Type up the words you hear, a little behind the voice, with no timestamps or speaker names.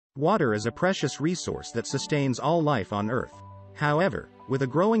Water is a precious resource that sustains all life on Earth. However, with a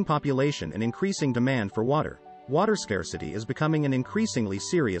growing population and increasing demand for water, water scarcity is becoming an increasingly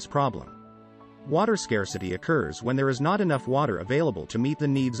serious problem. Water scarcity occurs when there is not enough water available to meet the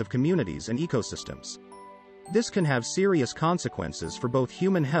needs of communities and ecosystems. This can have serious consequences for both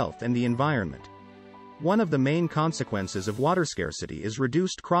human health and the environment. One of the main consequences of water scarcity is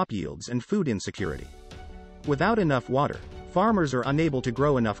reduced crop yields and food insecurity. Without enough water, farmers are unable to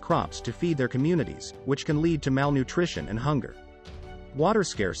grow enough crops to feed their communities, which can lead to malnutrition and hunger. Water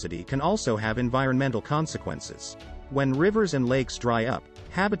scarcity can also have environmental consequences. When rivers and lakes dry up,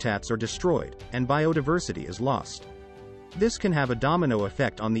 habitats are destroyed, and biodiversity is lost. This can have a domino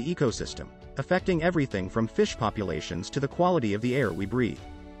effect on the ecosystem, affecting everything from fish populations to the quality of the air we breathe.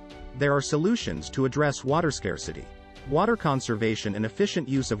 There are solutions to address water scarcity. Water conservation and efficient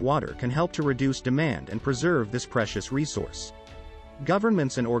use of water can help to reduce demand and preserve this precious resource.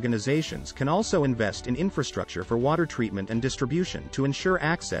 Governments and organizations can also invest in infrastructure for water treatment and distribution to ensure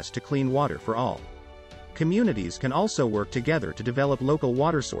access to clean water for all. Communities can also work together to develop local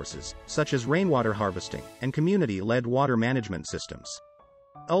water sources, such as rainwater harvesting, and community-led water management systems.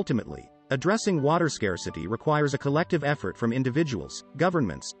 Ultimately, addressing water scarcity requires a collective effort from individuals,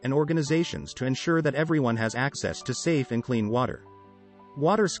 governments, and organizations to ensure that everyone has access to safe and clean water.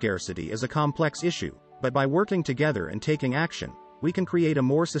 Water scarcity is a complex issue, but by working together and taking action, we can create a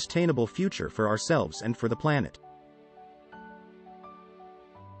more sustainable future for ourselves and for the planet.